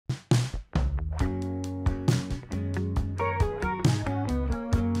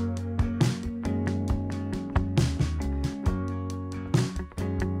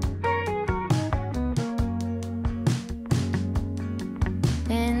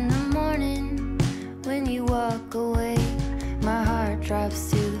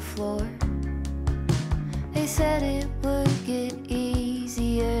drops to the floor. They said it would get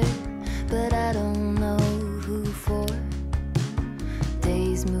easier, but I don't know who for.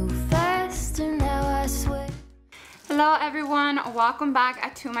 Days move faster now, I swear. Hello everyone, welcome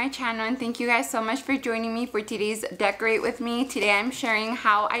back to my channel and thank you guys so much for joining me for today's Decorate With Me. Today I'm sharing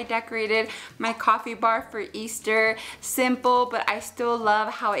how I decorated my coffee bar for Easter. Simple, but I still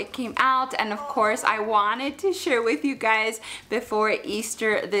love how it came out, and of course I wanted to share with you guys before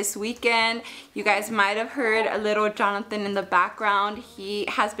Easter this weekend. You guys might have heard a little Jonathan in the background. He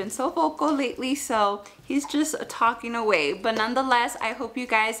has been so vocal lately, so he's just talking away, but nonetheless I hope you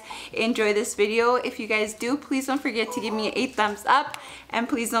guys enjoy this video. If you guys do, please don't forget to give me a thumbs up, and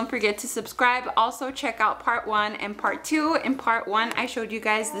please don't forget to subscribe. Also check out part 1 and part 2. In part 1 I showed you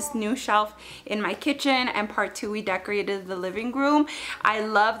guys this new shelf in my kitchen, and part 2 we decorated the living room. I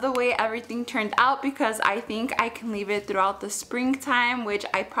love the way everything turned out because I think I can leave it throughout the springtime, which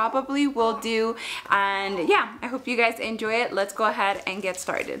I probably will do. And yeah, I hope you guys enjoy it. Let's go ahead and get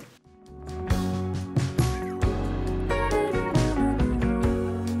started.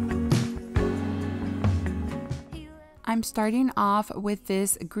 I'm starting off with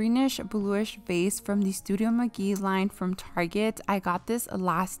this greenish bluish vase from the Studio McGee line from Target. I got this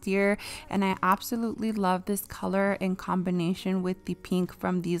last year and I absolutely love this color in combination with the pink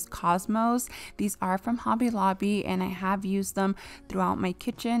from these Cosmos. These are from Hobby Lobby and I have used them throughout my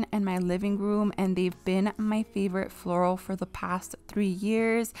kitchen and my living room, and they've been my favorite floral for the past 3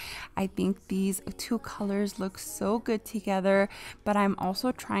 years. I think these two colors look so good together, but I'm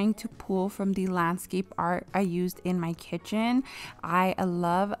also trying to pull from the landscape art I used in my kitchen. I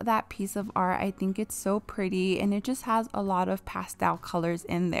love that piece of art. I think it's so pretty and it just has a lot of pastel colors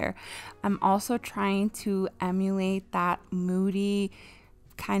in there. I'm also trying to emulate that moody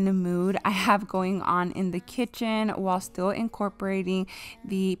kind of mood I have going on in the kitchen while still incorporating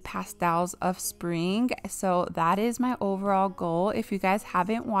the pastels of spring. So that is my overall goal. If you guys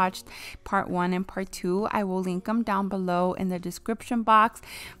haven't watched part 1 and part 2, I will link them down below in the description box,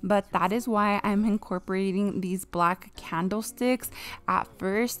 but that is why I'm incorporating these black candlesticks. At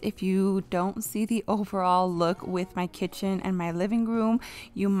first, if you don't see the overall look with my kitchen and my living room,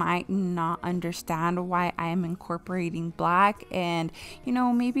 you might not understand why I'm incorporating black, and you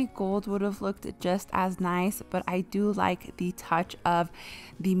know, maybe gold would have looked just as nice, but I do like the touch of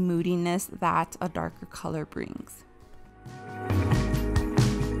the moodiness that a darker color brings.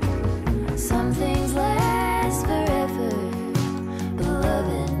 Some things last forever, but love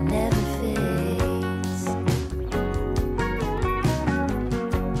it never fades.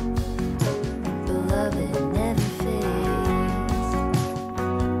 But love it never fades.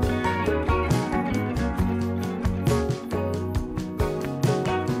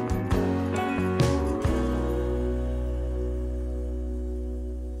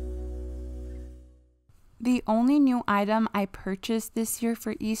 The only new item I purchased this year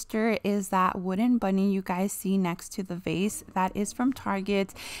for Easter is that wooden bunny you guys see next to the vase. That is from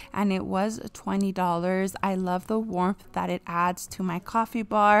Target and it was $20. I love the warmth that it adds to my coffee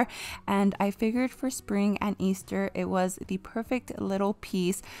bar, and I figured for spring and Easter it was the perfect little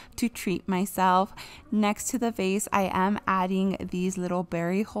piece to treat myself. Next to the vase I am adding these little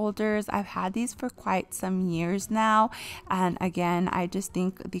berry holders. I've had these for quite some years now, and again I just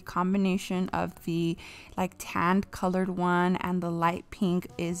think the combination of the like tanned colored one and the light pink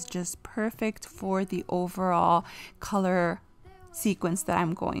is just perfect for the overall color sequence that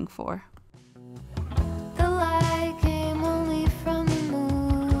I'm going for. The light came only from the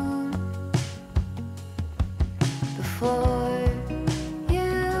moon. Before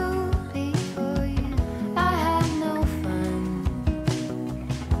you, I had no fun.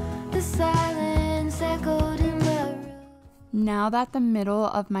 The silence echoed in my room. Now that the middle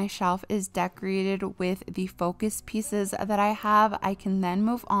of my shelf is decorated with the focus pieces that I have, I can then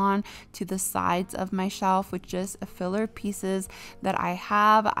move on to the sides of my shelf with just filler pieces that I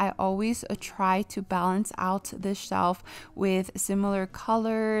have. I always try to balance out this shelf with similar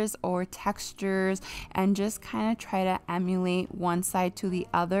colors or textures and just kind of try to emulate one side to the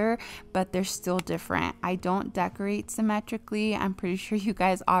other, but they're still different. I don't decorate symmetrically. I'm pretty sure you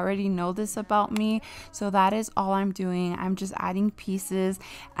guys already know this about me, so that is all I'm doing. I'm just adding pieces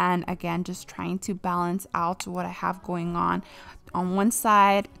and again just trying to balance out what I have going on one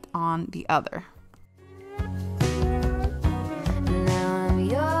side on the other. Now I'm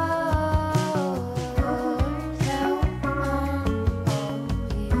yours.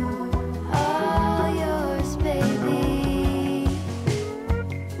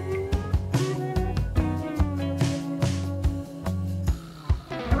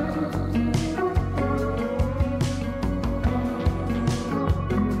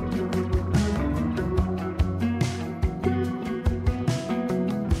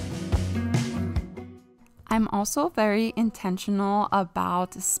 I'm also very intentional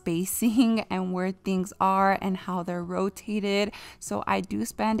about spacing and where things are and how they're rotated. So I do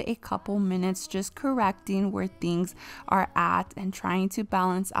spend a couple minutes just correcting where things are at and trying to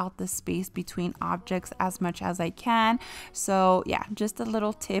balance out the space between objects as much as I can. So yeah, just a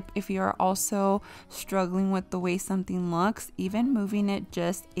little tip if you're also struggling with the way something looks, even moving it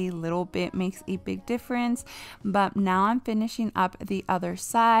just a little bit makes a big difference. But now I'm finishing up the other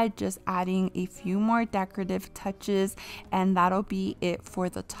side, just adding a few more decorative touches, and that'll be it for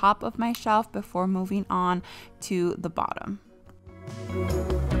the top of my shelf before moving on to the bottom. You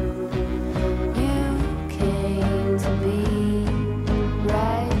came to be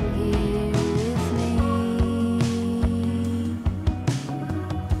right here with me.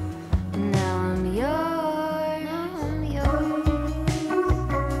 Now I'm yours.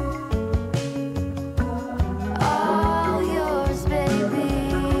 All yours, baby.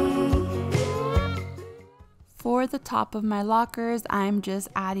 For the top of my lockers, I'm just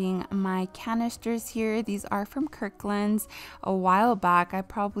adding my canisters here. These are from Kirkland's a while back. I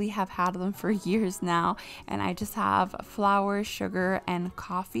probably have had them for years now, and I just have flour, sugar, and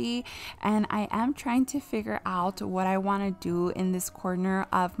coffee. And I am trying to figure out what I want to do in this corner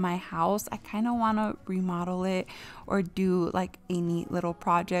of my house. I kind of want to remodel it or do like a neat little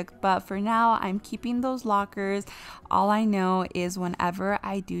project, but for now I'm keeping those lockers. All I know is whenever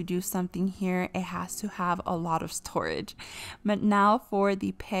I do something here, it has to have a lot of storage. But now for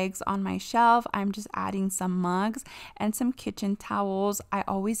the pegs on my shelf, I'm just adding some mugs and some kitchen towels. I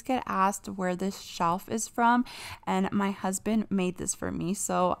always get asked where this shelf is from, and my husband made this for me,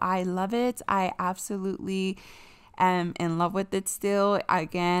 so I love it. I absolutely am in love with it still.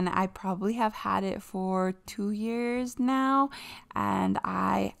 Again, I probably have had it for 2 years now, and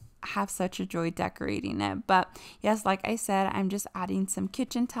I have such a joy decorating it. But yes, like I said, I'm just adding some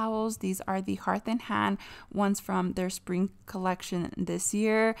kitchen towels. These are the Hearth and Hand ones from their spring collection this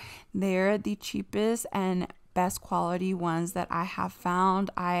year. They're the cheapest and best quality ones that I have found.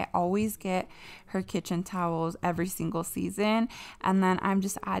 I always get her kitchen towels every single season. And then I'm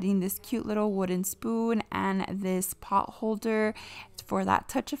just adding this cute little wooden spoon and this pot holder for that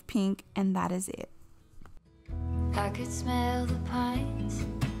touch of pink, and that is it. I could smell the pines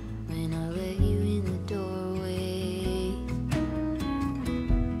when I let you in the doorway.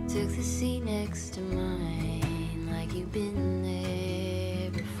 Took the seat next to mine like you've been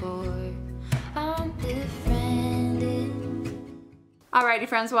there before. I'm befriended. Alrighty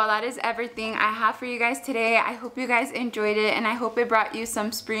friends, well that is everything I have for you guys today. I hope you guys enjoyed it, and I hope it brought you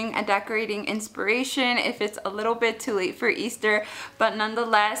some spring and decorating inspiration if it's a little bit too late for Easter. But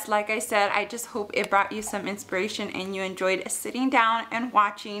nonetheless, like I said, I just hope it brought you some inspiration and you enjoyed sitting down and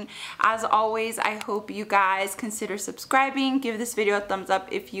watching. As always, I hope you guys consider subscribing, give this video a thumbs up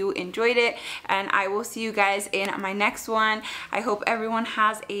if you enjoyed it, and I will see you guys in my next one. I hope everyone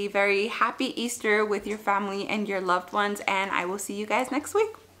has a very happy Easter with your family and your loved ones, and I will see you guys next week.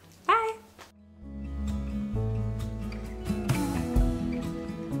 Bye.